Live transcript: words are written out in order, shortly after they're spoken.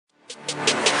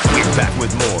Back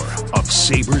with more of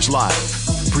Sabres Live.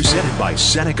 Presented by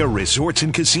Seneca Resorts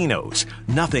and Casinos.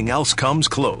 Nothing else comes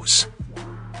close.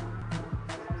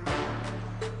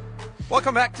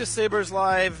 Welcome back to Sabres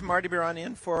Live. Marty Biron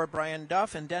in for Brian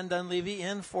Duff and Dan Dunleavy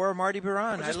in for Marty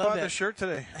Biron. I love the shirt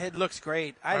today. It looks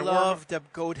great. I love the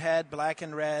goat head, black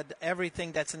and red,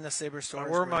 everything that's in the Sabres store. I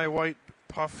wore my white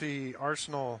puffy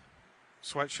Arsenal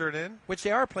sweatshirt in. Which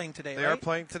they are playing today, They right? are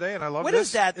playing today, and I love What this.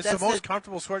 is that? It's the most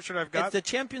comfortable sweatshirt I've got. It's the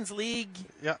Champions League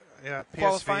yeah,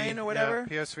 qualifying PSV, or whatever?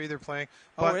 Yeah, PSV they're playing.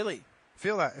 Oh, really?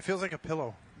 Feel that. It feels like a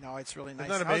pillow. No, it's really nice.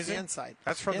 Isn't that How's amazing? the inside?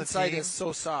 That's from inside the team. is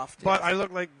so soft. But yes. I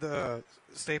look like the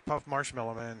Stay Puft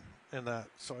Marshmallow Man in that,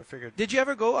 so I figured. Did you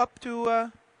ever go up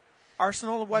to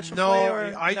Arsenal to watch them no, play?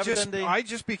 Or I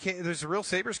just became. There's a real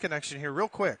Sabres connection here, real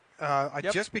quick. I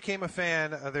just became a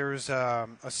fan. There's a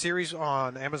series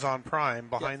on Amazon Prime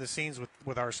behind the scenes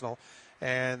with Arsenal,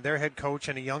 and their head coach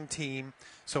and a young team.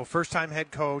 So first-time head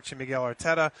coach and Miguel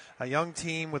Arteta, a young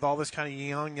team with all this kind of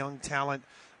young talent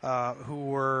who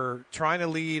were trying to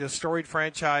lead a storied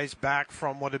franchise back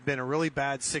from what had been a really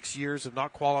bad 6 years of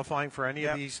not qualifying for any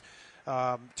of these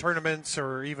tournaments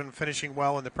or even finishing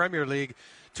well in the Premier League,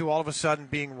 to all of a sudden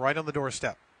being right on the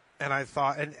doorstep. And I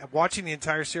thought, and watching the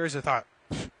entire series, I thought,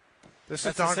 this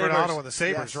is Don Granato and the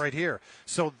Sabres right here.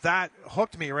 So that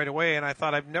hooked me right away, and I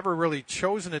thought I've never really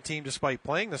chosen a team despite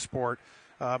playing the sport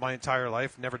my entire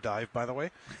life. Never dived, by the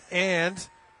way, and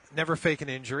never fake an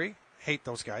injury. Hate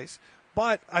those guys.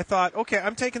 But I thought, okay,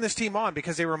 I'm taking this team on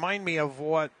because they remind me of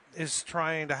what is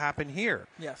trying to happen here.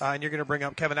 Yes. And you're going to bring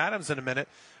up Kevin Adams in a minute.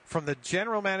 From the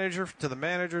general manager to the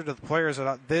manager to the players, I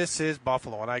thought, this is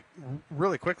Buffalo. And I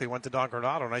really quickly went to Don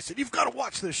Granato and I said, you've got to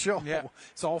watch this show. Yeah.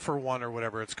 It's All for One or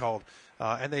whatever it's called.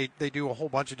 And they do a whole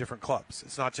bunch of different clubs.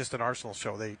 It's not just an Arsenal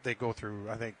show. They go through,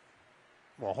 I think,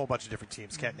 a whole bunch of different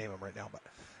teams. Can't name them right now. But,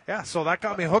 yeah, so that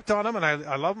got me hooked on them, and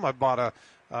I love them. I bought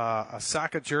a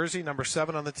Saka jersey, number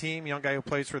 7 on the team, young guy who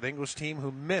plays for the English team,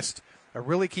 who missed a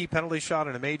really key penalty shot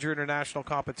in a major international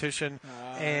competition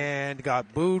and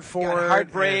got booed for it.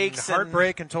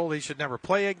 Heartbreak and told he should never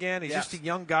play again. He's just a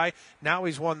young guy. Now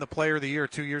he's won the Player of the Year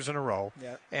 2 years in a row.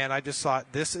 Yeah. And I just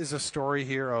thought this is a story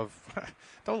here of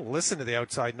don't listen to the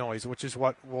outside noise, which is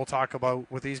what we'll talk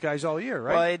about with these guys all year,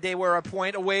 right? Well, they were a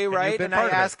point away, right? And I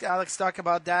asked Alex Stock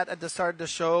about that at the start of the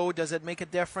show. Does it make a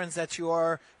difference that you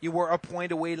were a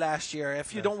point away last year?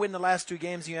 If you don't win the last 2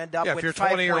 games, you end up with 5 points. Yeah, if you're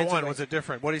 20 or 1, away. was it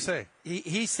different? What did he say?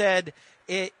 He said,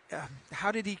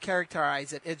 how did he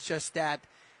characterize it? It's just that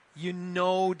you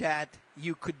know that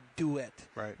you could do it.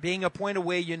 Right. Being a point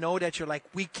away, you know that you're like,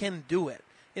 we can do it.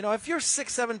 You know, if you're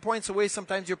 6-7 points away,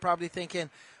 sometimes you're probably thinking,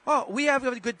 oh, we have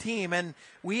a good team and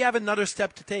we have another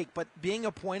step to take. But being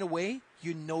a point away,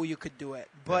 you know you could do it.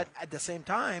 But at the same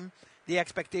time, the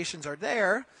expectations are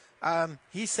there.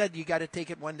 He said you got to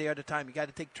take it one day at a time. You got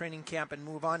to take training camp and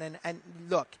move on. And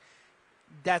look,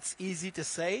 that's easy to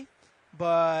say,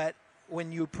 but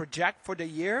when you project for the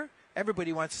year,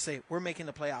 everybody wants to say, we're making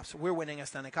the playoffs, we're winning a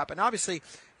Stanley Cup. And obviously,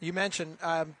 you mentioned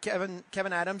Kevin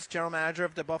Adams, general manager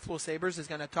of the Buffalo Sabres, is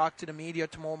going to talk to the media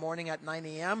tomorrow morning at 9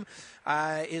 a.m.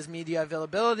 His media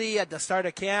availability at the start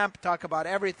of camp, talk about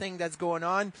everything that's going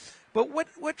on. But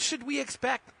what should we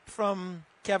expect from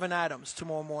Kevin Adams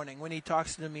tomorrow morning when he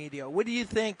talks to the media? What do you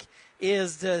think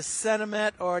is the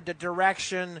sentiment or the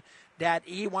direction that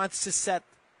he wants to set,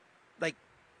 like,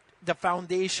 the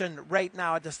foundation right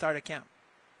now at the start of camp?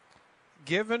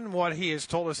 Given what he has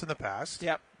told us in the past,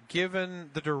 given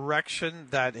the direction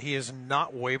that he has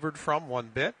not wavered from one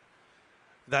bit,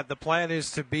 that the plan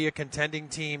is to be a contending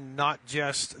team not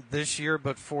just this year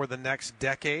but for the next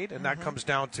decade, and that comes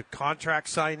down to contract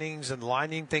signings and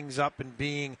lining things up and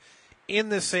being in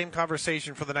the same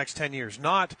conversation for the next 10 years.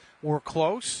 Not we're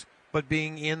close, but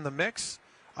being in the mix.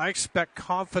 I expect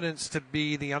confidence to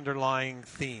be the underlying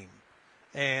theme.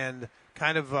 And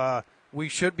kind of we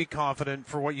should be confident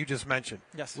for what you just mentioned.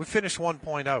 Yes. We finished 1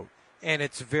 point out, and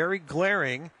it's very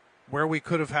glaring where we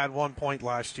could have had 1 point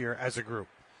last year as a group.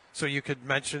 So you could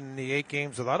mention the 8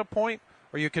 games without a point,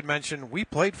 or you could mention we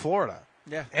played Florida.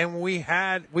 Yeah. And we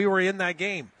were in that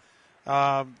game.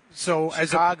 So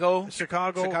Chicago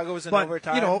was in but,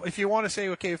 overtime. You know, if you want to say,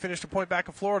 okay, you finished a point back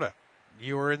in Florida,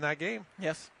 you were in that game.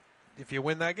 Yes. If you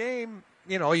win that game,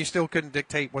 you know, you still couldn't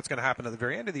dictate what's going to happen at the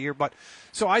very end of the year. But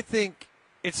so I think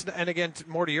it's, and again,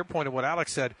 more to your point of what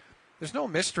Alex said, there's no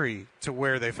mystery to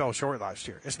where they fell short last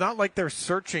year. It's not like they're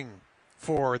searching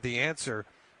for the answer.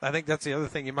 I think that's the other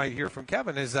thing you might hear from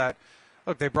Kevin is that,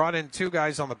 look, they brought in 2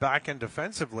 guys on the back end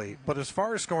defensively, but as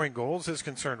far as scoring goals is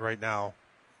concerned right now,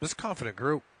 this confident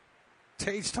group.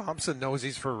 Tage Thompson knows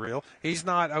he's for real. He's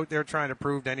not out there trying to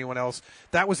prove to anyone else.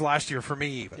 That was last year for me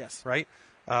even, right?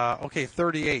 Okay,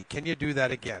 38. Can you do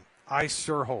that again? I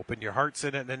sure hope. And your heart's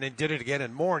in it, and then did it again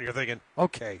and more, and you're thinking,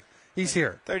 okay, he's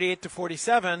here.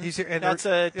 38-47. He's here. And that's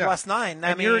a +9.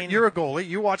 I mean, you're a goalie.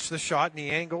 You watch the shot and the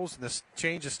angles and the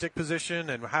change of stick position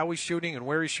and how he's shooting and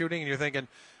where he's shooting, and you're thinking,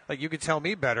 like, you could tell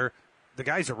me better. The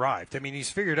guy's arrived. I mean, he's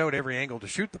figured out every angle to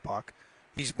shoot the puck.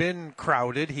 He's been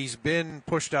crowded. He's been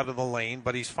pushed out of the lane,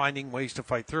 but he's finding ways to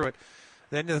fight through it.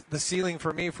 Then the ceiling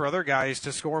for me, for other guys,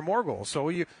 to score more goals.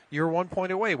 So you're 1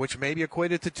 point away, which maybe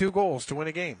equated to 2 goals to win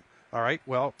a game. All right.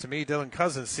 Well, to me, Dylan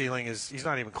Cousins' ceiling he's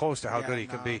not even close to how good he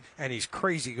can be, and he's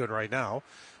crazy good right now.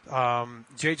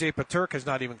 JJ Paterka is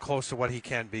not even close to what he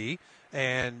can be,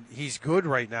 and he's good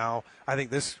right now. I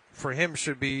think this for him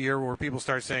should be a year where people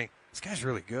start saying this guy's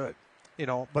really good.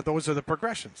 But those are the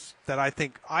progressions that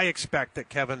I expect that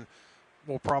Kevin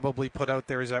will probably put out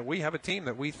there, is that we have a team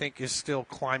that we think is still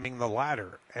climbing the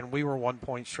ladder, and we were 1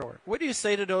 point short. What do you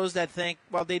say to those that think,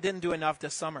 well, they didn't do enough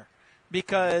this summer?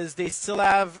 Because they still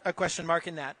have a question mark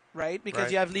in that, right?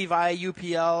 Because you have Levi,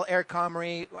 UPL, Eric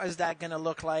Comrie. What is that going to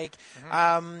look like?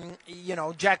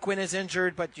 Mm-hmm. Jack Quinn is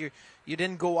injured, but you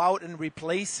didn't go out and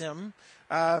replace him.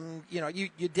 You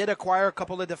did acquire a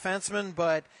couple of defensemen,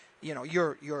 but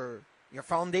your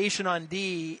foundation on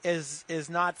D is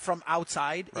not from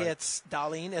outside. Right. It's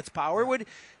Darlene, it's Power.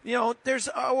 There's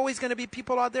always going to be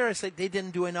people out there that say they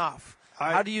didn't do enough.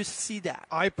 How do you see that?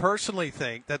 I personally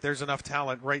think that there's enough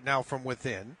talent right now from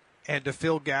within and to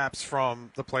fill gaps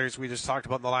from the players we just talked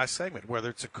about in the last segment, whether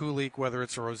it's a Kulik, whether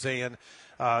it's a Rosean,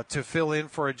 to fill in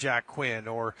for a Jack Quinn.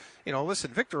 Or,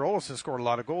 listen, Victor Olofsson scored a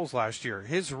lot of goals last year.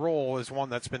 His role is one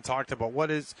that's been talked about.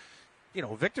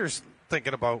 Victor's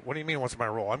thinking about, what do you mean, what's my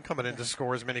role? I'm coming in to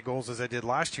score as many goals as I did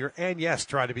last year, and yes,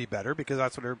 try to be better, because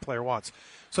that's what every player wants.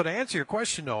 So to answer your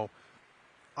question, though,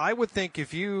 I would think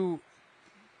if you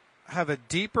have a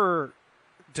deeper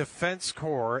defense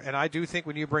core, and I do think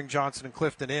when you bring Johnson and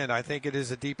Clifton in, I think it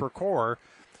is a deeper core,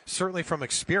 certainly from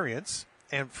experience,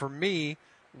 and for me,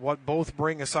 what both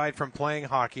bring aside from playing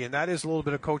hockey, and that is a little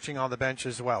bit of coaching on the bench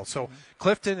as well. So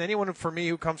Clifton, anyone for me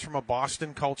who comes from a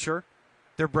Boston culture,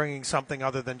 they're bringing something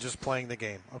other than just playing the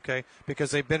game, okay?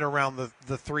 Because they've been around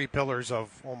the 3 pillars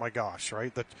of, oh my gosh,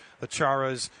 right? The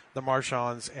Charas, the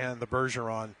Marchands, and the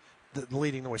Bergeron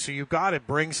leading the way. So you've got to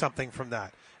bring something from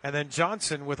that. And then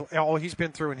Johnson, with all he's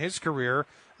been through in his career,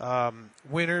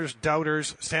 winners,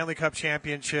 doubters, Stanley Cup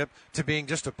championship, to being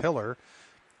just a pillar.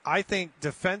 I think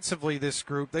defensively this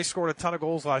group, they scored a ton of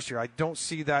goals last year. I don't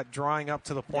see that drying up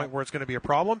to the point where it's going to be a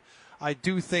problem. I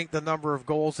do think the number of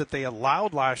goals that they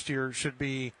allowed last year should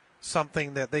be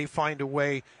something that they find a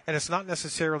way, and it's not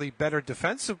necessarily better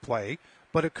defensive play,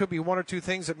 but it could be 1 or 2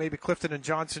 things that maybe Clifton and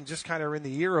Johnson just kind of are in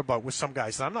the ear about with some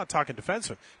guys. And I'm not talking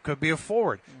defensive. Could be a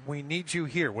forward. We need you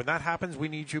here. When that happens, we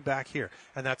need you back here.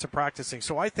 And that's a practicing.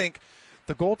 So I think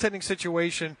the goaltending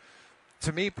situation,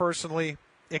 to me personally,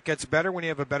 it gets better when you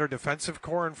have a better defensive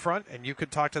core in front, and you could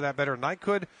talk to that better than I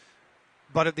could.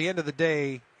 But at the end of the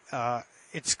day,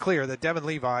 it's clear that Devin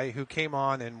Levi, who came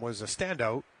on and was a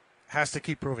standout, has to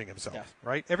keep proving himself,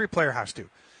 right? Every player has to.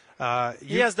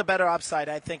 He has the better upside,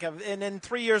 I think. And in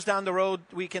 3 years down the road,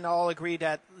 we can all agree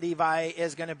that Levi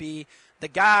is going to be the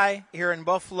guy here in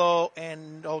Buffalo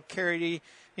and will carry,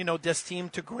 this team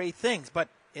to great things. But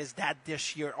is that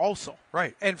this year also?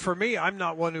 Right. And for me, I'm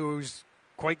not one who's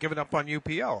quite given up on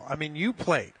UPL. I mean, you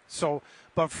played.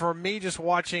 But for me, just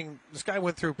watching, this guy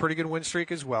went through a pretty good win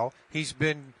streak as well. He's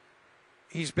been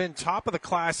top of the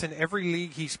class in every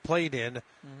league he's played in.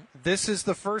 Mm-hmm. This is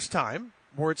the first time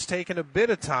where it's taken a bit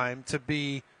of time to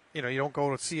be, you don't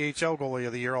go to CHL goalie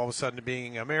of the year all of a sudden to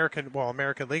being American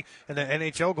League, and then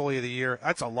NHL goalie of the year.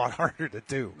 That's a lot harder to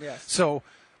do. Yes. So,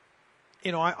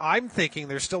 I'm thinking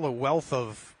there's still a wealth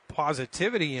of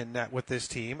positivity in that with this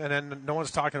team. And then no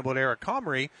one's talking about Eric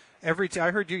Comrie.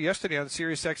 I heard you yesterday on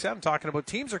Sirius XM talking about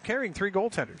teams are carrying 3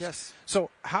 goaltenders. Yes. So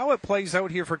how it plays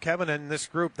out here for Kevin and this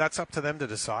group, that's up to them to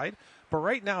decide. But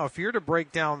right now, if you're to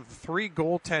break down 3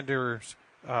 goaltenders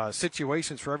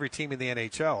situations for every team in the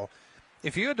NHL,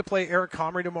 if you had to play Eric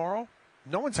Comrie tomorrow,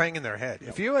 no one's hanging their head.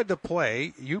 If you had to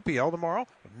play UPL tomorrow,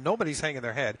 nobody's hanging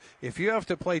their head. If you have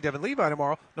to play Devin Levi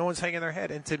tomorrow, no one's hanging their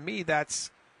head. And to me, that's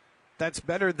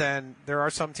better than there are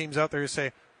some teams out there who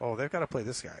say, oh, they've got to play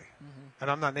this guy. Mm-hmm.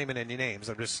 And I'm not naming any names.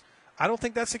 I don't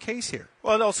think that's the case here.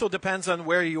 Well, it also depends on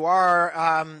where you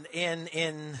are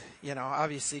in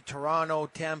obviously Toronto,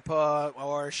 Tampa,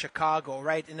 or Chicago,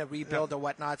 right, in a rebuild or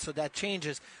whatnot, so that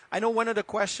changes. I know one of the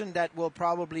questions that will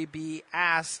probably be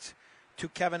asked to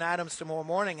Kevin Adams tomorrow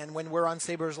morning, and when we're on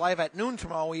Sabres Live at noon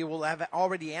tomorrow, we will have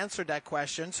already answered that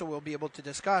question, so we'll be able to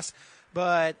discuss.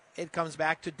 But it comes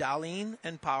back to Darlene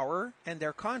and Power and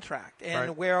their contract. And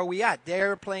Right. where are we at?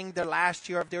 They're playing their last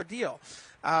year of their deal.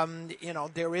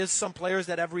 There is some players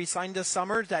that have re-signed this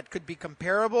summer that could be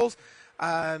comparables.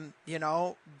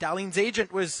 Darlene's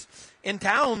agent was in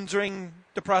town during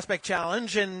the Prospect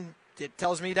Challenge, and it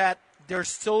tells me that they're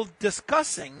still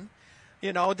discussing.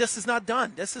 This is not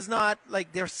done. This is not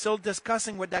like they're still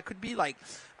discussing what that could be like.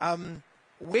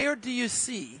 Where do you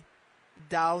see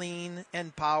Darlene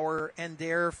and Power and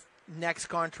their next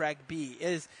contract be?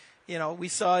 We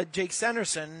saw Jake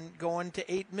Sanderson going to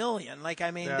 $8 million.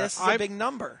 This is a big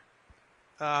number.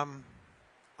 I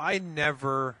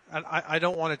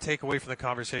don't want to take away from the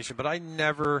conversation, but I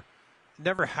never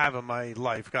have in my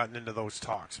life gotten into those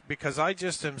talks, because I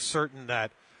just am certain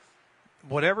that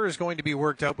whatever is going to be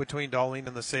worked out between Darlene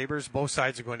and the Sabres, both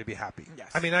sides are going to be happy. Yes.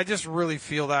 I mean, I just really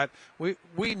feel that.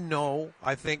 We know,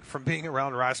 I think, from being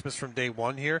around Rasmus from day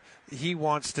one here, he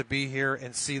wants to be here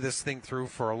and see this thing through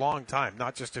for a long time,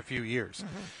 not just a few years.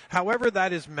 Mm-hmm. However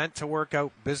that is meant to work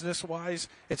out business-wise,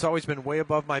 it's always been way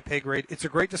above my pay grade. It's a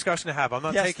great discussion to have. I'm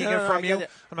not taking it from you.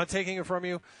 I'm not taking it from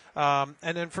you. And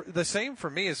then the same for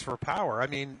me is for Power. I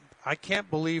mean, I can't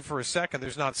believe for a second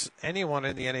there's not anyone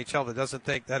in the NHL that doesn't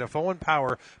think that if Owen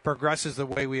Power progresses the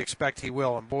way we expect he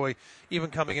will, and boy,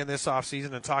 even coming in this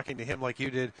offseason and talking to him like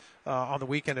you did on the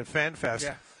weekend at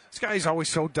FanFest, this guy's always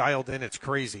so dialed in, it's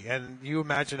crazy. And you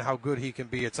imagine how good he can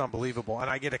be, it's unbelievable. And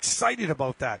I get excited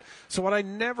about that. So what I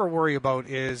never worry about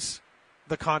is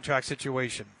the contract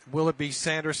situation. Will it be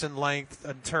Sanderson length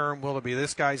and term? Will it be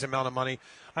this guy's amount of money?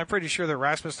 I'm pretty sure that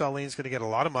Rasmus Dahlin's going to get a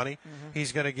lot of money. Mm-hmm.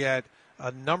 He's going to get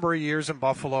a number of years in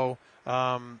Buffalo.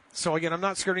 So, again, I'm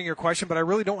not skirting your question, but I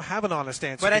really don't have an honest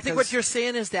answer. But I think what you're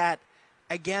saying is that,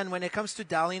 again, when it comes to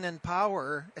Darlene and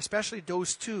Power, especially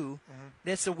those two,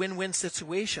 it's a win-win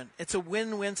situation. It's a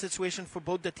win-win situation for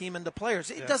both the team and the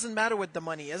players. It doesn't matter what the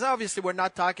money is. Obviously, we're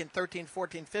not talking 13,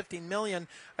 14, 15 million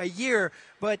a year,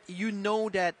 but you know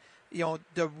that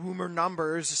the rumor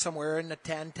numbers somewhere in the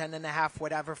 10 and a half,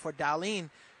 whatever, for Darlene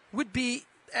would be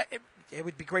it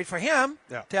would be great for him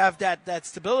to have that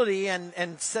stability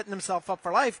and setting himself up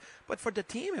for life. But for the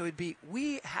team, it would be,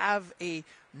 we have a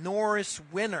Norris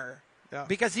winner. Yeah.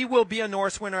 Because he will be a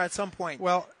Norris winner at some point.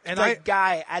 Well, and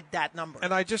guy at that number.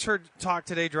 And I just heard talk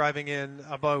today driving in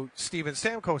about Steven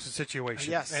Stamkos' situation.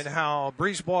 Yes. And how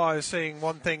Brisebois is saying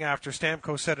one thing after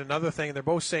Stamkos said another thing, and they're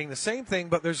both saying the same thing,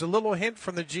 but there's a little hint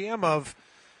from the GM of,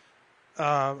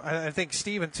 I think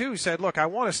Steven, too, said, look, I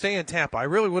want to stay in Tampa. I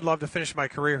really would love to finish my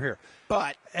career here.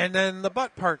 But. And then the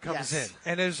but part comes in.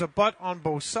 And there's a but on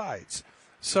both sides.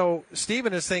 So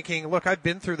Steven is thinking, look, I've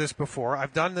been through this before.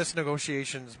 I've done this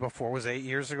negotiations before. It was 8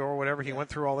 years ago or whatever. He went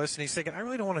through all this, and he's thinking, I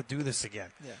really don't want to do this again.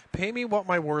 Yeah. Pay me what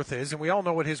my worth is, and we all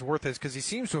know what his worth is because he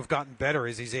seems to have gotten better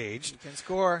as he's aged. He can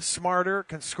score. Smarter,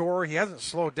 can score. He hasn't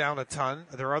slowed down a ton.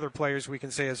 There are other players we can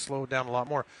say has slowed down a lot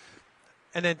more.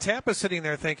 And then Tampa's sitting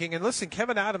there thinking, and listen,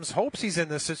 Kevin Adams hopes he's in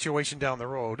this situation down the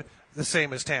road, the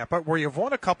same as Tampa, where you've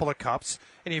won a couple of cups,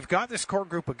 and you've got this core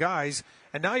group of guys,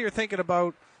 and now you're thinking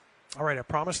about, all right, I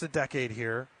promised a decade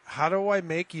here. How do I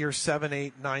make year 7,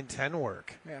 8, 9, 10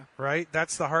 work? Yeah. Right?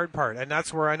 That's the hard part. And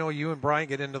that's where I know you and Brian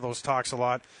get into those talks a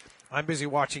lot. I'm busy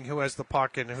watching who has the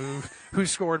puck and who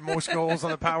scored most goals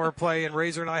on the power play, and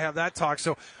Razor and I have that talk.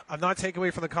 So I'm not taking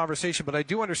away from the conversation, but I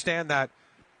do understand that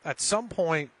at some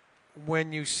point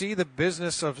when you see the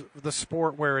business of the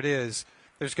sport where it is,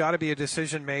 there's got to be a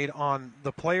decision made on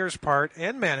the player's part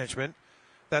and management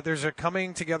that there's a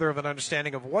coming together of an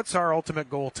understanding of what's our ultimate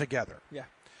goal together. Yeah.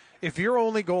 If your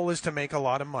only goal is to make a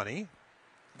lot of money,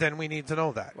 then we need to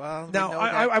know that. Well,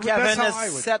 now, Kevin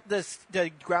has set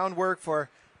the groundwork for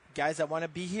guys that want to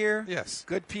be here. Yes.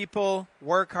 Good people,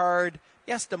 work hard.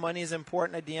 Yes, the money is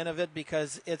important at the end of it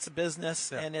because it's a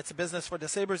business, and it's a business for the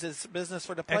Sabres, it's a business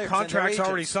for the players. And contracts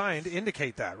already signed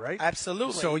indicate that, right?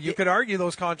 Absolutely. So you could argue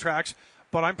those contracts,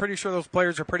 but I'm pretty sure those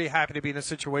players are pretty happy to be in a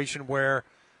situation where,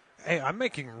 hey, I'm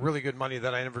making really good money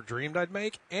that I never dreamed I'd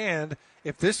make, and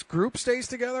if this group stays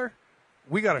together,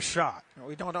 we got a shot.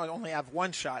 We don't only have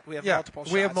one shot. We have multiple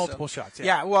shots. We have multiple shots.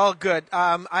 Yeah, well, good.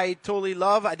 I totally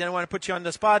I didn't want to put you on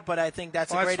the spot, but I think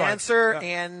that's a great answer. Yeah.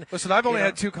 And listen, I've only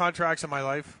had 2 contracts in my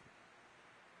life,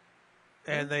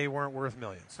 and they weren't worth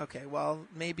millions. Okay, well,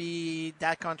 maybe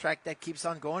that contract that keeps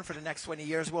on going for the next 20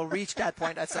 years will reach that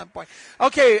point at some point.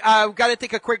 Okay, we've got to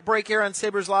take a quick break here on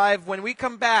Sabres Live. When we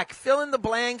come back, fill in the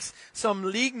blanks, some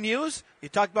league news. You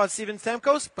talked about Steven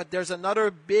Stamkos, but there's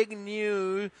another big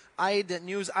news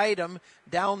item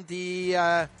down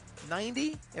the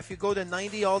 90. If you go to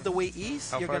 90 all the way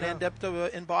east, you're going to end up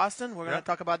in Boston. We're going to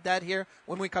talk about that here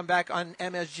when we come back on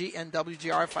MSG and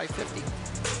WGR 550.